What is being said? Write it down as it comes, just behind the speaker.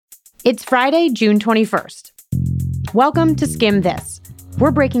It's Friday, June 21st. Welcome to Skim This.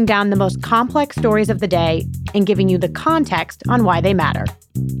 We're breaking down the most complex stories of the day and giving you the context on why they matter.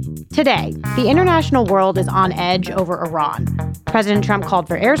 Today, the international world is on edge over Iran. President Trump called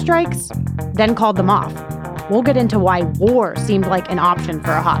for airstrikes, then called them off. We'll get into why war seemed like an option for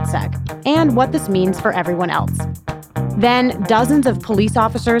a hot sec, and what this means for everyone else. Then, dozens of police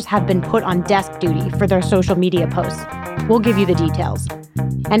officers have been put on desk duty for their social media posts. We'll give you the details.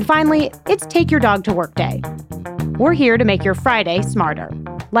 And finally, it's Take Your Dog to Work Day. We're here to make your Friday smarter.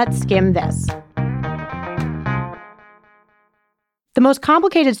 Let's skim this. The most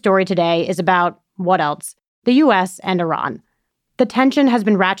complicated story today is about, what else? The U.S. and Iran. The tension has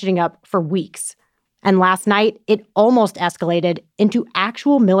been ratcheting up for weeks. And last night, it almost escalated into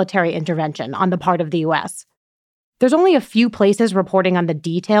actual military intervention on the part of the U.S. There's only a few places reporting on the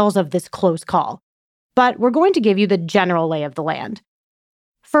details of this close call, but we're going to give you the general lay of the land.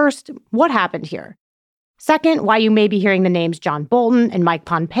 First, what happened here? Second, why you may be hearing the names John Bolton and Mike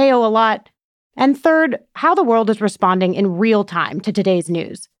Pompeo a lot. And third, how the world is responding in real time to today's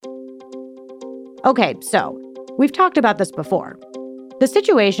news. Okay, so we've talked about this before. The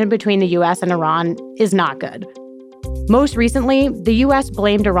situation between the U.S. and Iran is not good. Most recently, the U.S.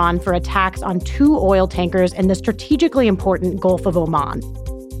 blamed Iran for attacks on 2 oil tankers in the strategically important Gulf of Oman.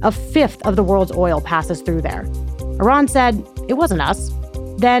 A fifth of the world's oil passes through there. Iran said, it wasn't us.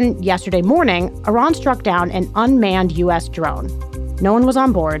 Then, yesterday morning, Iran struck down an unmanned U.S. drone. No one was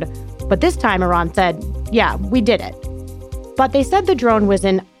on board, but this time Iran said, yeah, we did it. But they said the drone was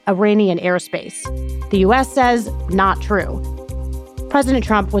in Iranian airspace. The U.S. says, not true. President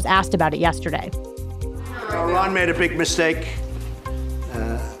Trump was asked about it yesterday. Iran made a big mistake.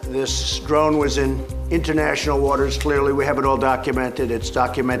 This drone was in international waters. Clearly, we have it all documented. It's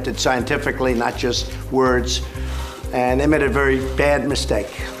documented scientifically, not just words. And they made a very bad mistake.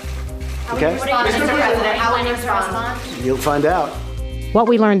 Okay? How will you respond? You'll find out. What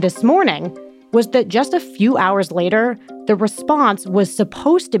we learned this morning was that just a few hours later, the response was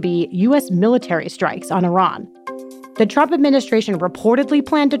supposed to be U.S. military strikes on Iran. The Trump administration reportedly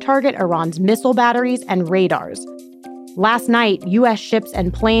planned to target Iran's missile batteries and radars. Last night, U.S. ships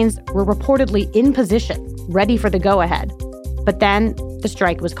and planes were reportedly in position, ready for the go-ahead. But then, the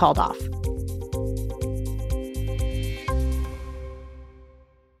strike was called off.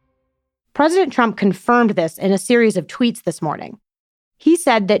 President Trump confirmed this in a series of tweets this morning. He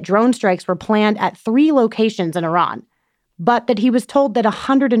said that drone strikes were planned at 3 locations in Iran, but that he was told that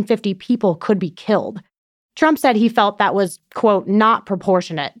 150 people could be killed. Trump said he felt that was, quote, not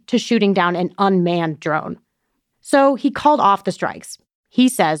proportionate to shooting down an unmanned drone. So he called off the strikes, he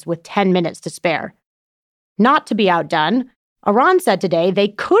says, with 10 minutes to spare. Not to be outdone, Iran said today they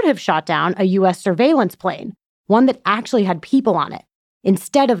could have shot down a U.S. surveillance plane, one that actually had people on it,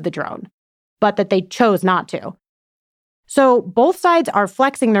 instead of the drone, but that they chose not to. So both sides are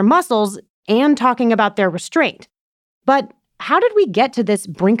flexing their muscles and talking about their restraint. But how did we get to this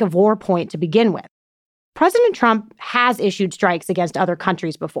brink of war point to begin with? President Trump has issued strikes against other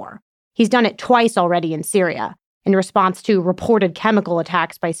countries before. He's done it twice already in Syria, in response to reported chemical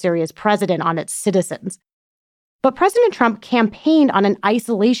attacks by Syria's president on its citizens. But President Trump campaigned on an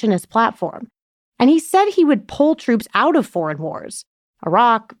isolationist platform, and he said he would pull troops out of foreign wars: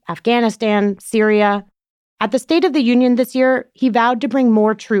 Iraq, Afghanistan, Syria. At the State of the Union this year, he vowed to bring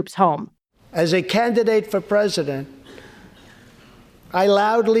more troops home. As a candidate for president, I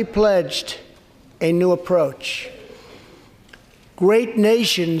loudly pledged a new approach. Great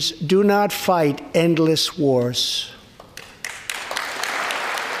nations do not fight endless wars.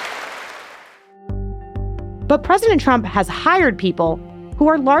 But President Trump has hired people who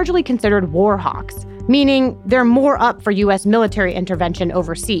are largely considered war hawks, meaning they're more up for U.S. military intervention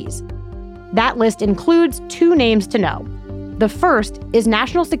overseas. That list includes 2 names to know. The first is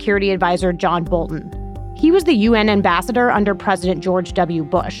National Security Advisor John Bolton. He was the UN ambassador under President George W.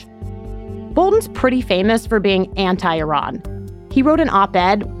 Bush. Bolton's pretty famous for being anti-Iran. He wrote an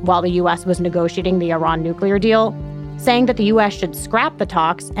op-ed while the U.S. was negotiating the Iran nuclear deal, saying that the U.S. should scrap the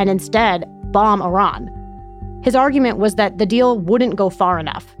talks and instead bomb Iran. His argument was that the deal wouldn't go far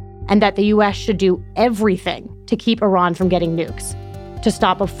enough, and that the U.S. should do everything to keep Iran from getting nukes, to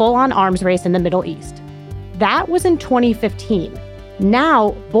stop a full-on arms race in the Middle East. That was in 2015.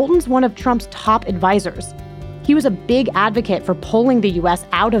 Now, Bolton's one of Trump's top advisors. He was a big advocate for pulling the U.S.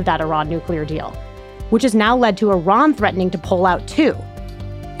 out of that Iran nuclear deal, which has now led to Iran threatening to pull out too.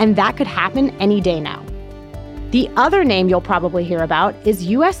 And that could happen any day now. The other name you'll probably hear about is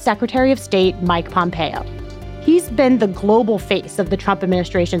U.S. Secretary of State Mike Pompeo. He's been the global face of the Trump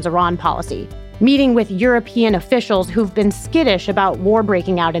administration's Iran policy, meeting with European officials who've been skittish about war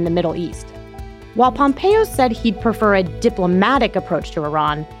breaking out in the Middle East. While Pompeo said he'd prefer a diplomatic approach to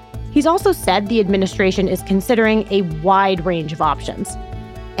Iran, he's also said the administration is considering a wide range of options.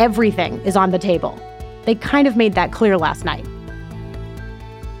 Everything is on the table. They kind of made that clear last night.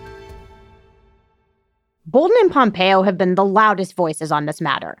 Bolton and Pompeo have been the loudest voices on this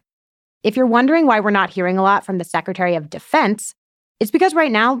matter. If you're wondering why we're not hearing a lot from the Secretary of Defense, it's because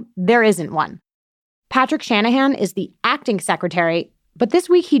right now there isn't one. Patrick Shanahan is the acting secretary, but this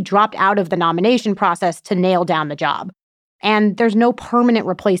week he dropped out of the nomination process to nail down the job. And there's no permanent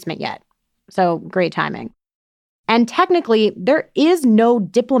replacement yet. So great timing. And technically, there is no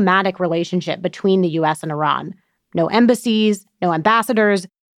diplomatic relationship between the US and Iran. No embassies, no ambassadors.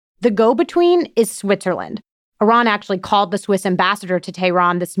 The go-between is Switzerland. Iran actually called the Swiss ambassador to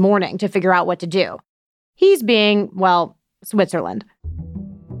Tehran this morning to figure out what to do. He's being, well, Switzerland.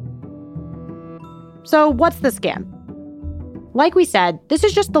 So what's the scam? Like we said, this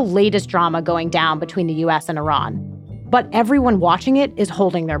is just the latest drama going down between the US and Iran. But everyone watching it is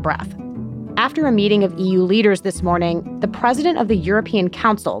holding their breath. After a meeting of EU leaders this morning, the president of the European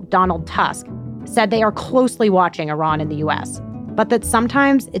Council, Donald Tusk, said they are closely watching Iran and the US, but that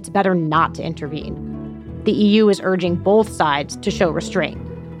sometimes it's better not to intervene. The EU is urging both sides to show restraint.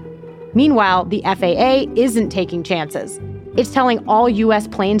 Meanwhile, the FAA isn't taking chances. It's telling all US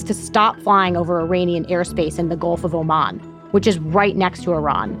planes to stop flying over Iranian airspace in the Gulf of Oman, which is right next to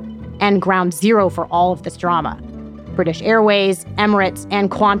Iran, and ground zero for all of this drama. British Airways, Emirates, and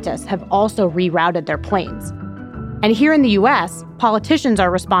Qantas have also rerouted their planes. And here in the US, politicians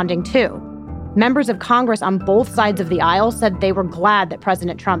are responding too. Members of Congress on both sides of the aisle said they were glad that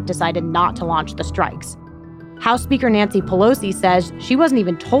President Trump decided not to launch the strikes. House Speaker Nancy Pelosi says she wasn't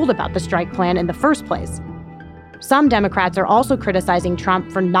even told about the strike plan in the first place. Some Democrats are also criticizing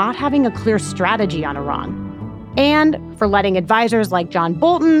Trump for not having a clear strategy on Iran, and for letting advisors like John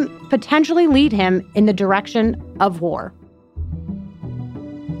Bolton potentially lead him in the direction of war.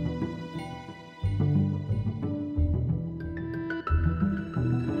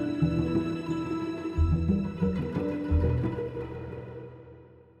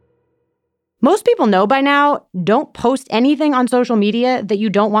 Most people know by now, don't post anything on social media that you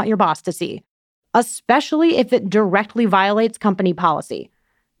don't want your boss to see, especially if it directly violates company policy.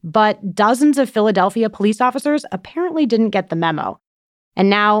 But dozens of Philadelphia police officers apparently didn't get the memo, and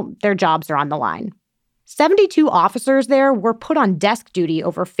now their jobs are on the line. 72 officers there were put on desk duty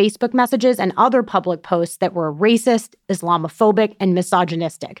over Facebook messages and other public posts that were racist, Islamophobic, and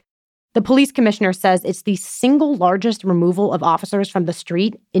misogynistic. The police commissioner says it's the single largest removal of officers from the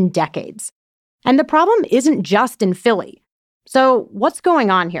street in decades. And the problem isn't just in Philly. So what's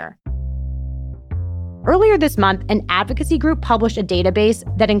going on here? Earlier this month, an advocacy group published a database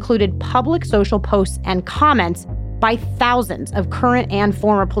that included public social posts and comments by thousands of current and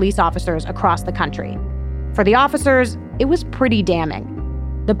former police officers across the country. For the officers, it was pretty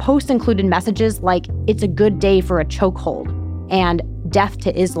damning. The posts included messages like, "It's a good day for a chokehold," and "Death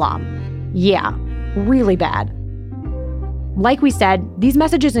to Islam." Yeah, really bad. Like we said, these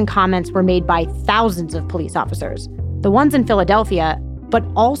messages and comments were made by thousands of police officers, the ones in Philadelphia, but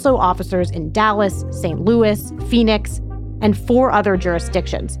also officers in Dallas, St. Louis, Phoenix, and 4 other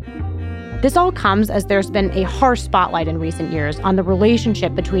jurisdictions. This all comes as there's been a harsh spotlight in recent years on the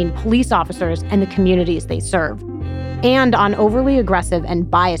relationship between police officers and the communities they serve, and on overly aggressive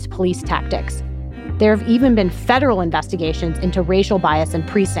and biased police tactics. There have even been federal investigations into racial bias in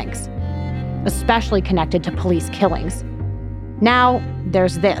precincts, especially connected to police killings. Now,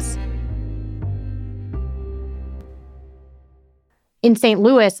 there's this. In St.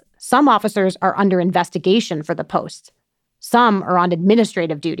 Louis, some officers are under investigation for the posts. Some are on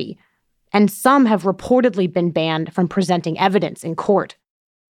administrative duty, and some have reportedly been banned from presenting evidence in court.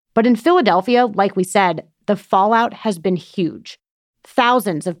 But in Philadelphia, like we said, the fallout has been huge.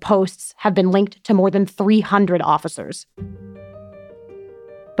 Thousands of posts have been linked to more than 300 officers.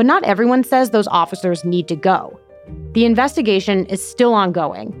 But not everyone says those officers need to go. The investigation is still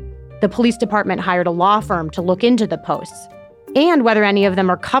ongoing. The police department hired a law firm to look into the posts and whether any of them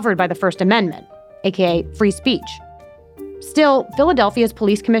are covered by the First Amendment, aka free speech. Still, Philadelphia's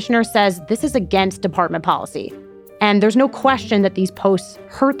police commissioner says this is against department policy, and there's no question that these posts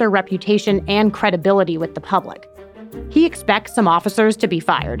hurt their reputation and credibility with the public. He expects some officers to be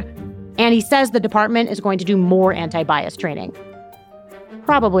fired, and he says the department is going to do more anti-bias training.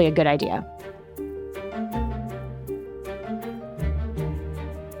 Probably a good idea.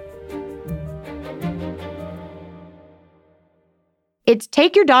 It's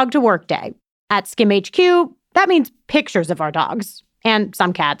Take Your Dog to Work Day. At SkimHQ, that means pictures of our dogs, and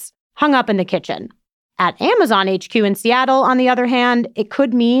some cats, hung up in the kitchen. At Amazon HQ in Seattle, on the other hand, it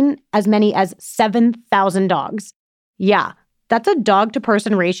could mean as many as 7,000 dogs. Yeah, that's a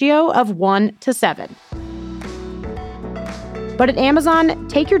dog-to-person ratio of 1 to 7. But at Amazon,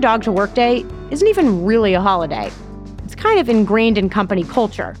 Take Your Dog to Work Day isn't even really a holiday. It's kind of ingrained in company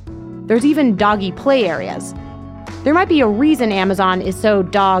culture. There's even doggy play areas. There might be a reason Amazon is so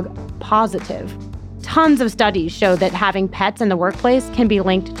dog positive. Tons of studies show that having pets in the workplace can be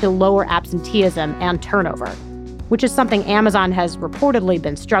linked to lower absenteeism and turnover, which is something Amazon has reportedly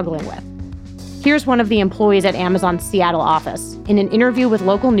been struggling with. Here's one of the employees at Amazon's Seattle office in an interview with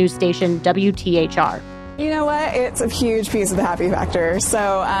local news station WTHR. You know what? It's a huge piece of the happy factor.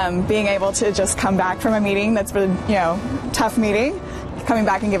 So being able to just come back from a meeting that's been, tough meeting, coming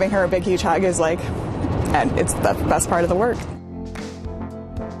back and giving her a big, huge hug is and it's the best part of the work.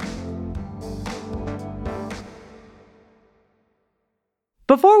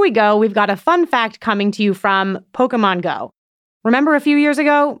 Before we go, we've got a fun fact coming to you from Pokemon Go. Remember a few years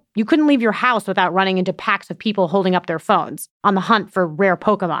ago? You couldn't leave your house without running into packs of people holding up their phones on the hunt for rare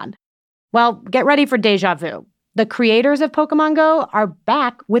Pokemon. Well, get ready for déjà vu. The creators of Pokemon Go are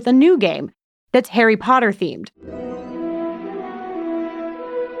back with a new game that's Harry Potter themed.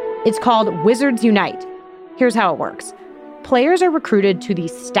 It's called Wizards Unite. Here's how it works. Players are recruited to the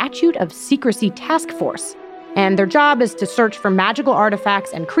Statute of Secrecy Task Force, and their job is to search for magical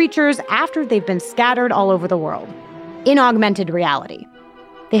artifacts and creatures after they've been scattered all over the world, in augmented reality.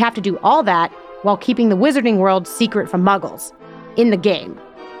 They have to do all that while keeping the wizarding world secret from muggles, in the game.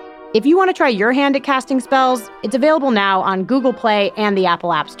 If you want to try your hand at casting spells, it's available now on Google Play and the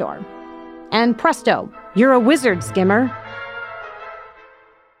Apple App Store. And presto, you're a wizard, Skimmer.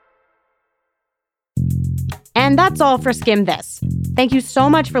 And that's all for Skim This. Thank you so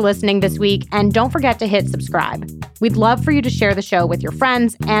much for listening this week, and don't forget to hit subscribe. We'd love for you to share the show with your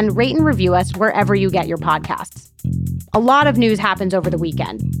friends and rate and review us wherever you get your podcasts. A lot of news happens over the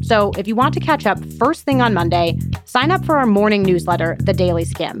weekend, so if you want to catch up first thing on Monday, sign up for our morning newsletter, The Daily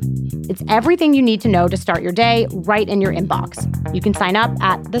Skim. It's everything you need to know to start your day right in your inbox. You can sign up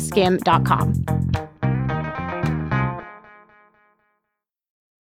at theskim.com.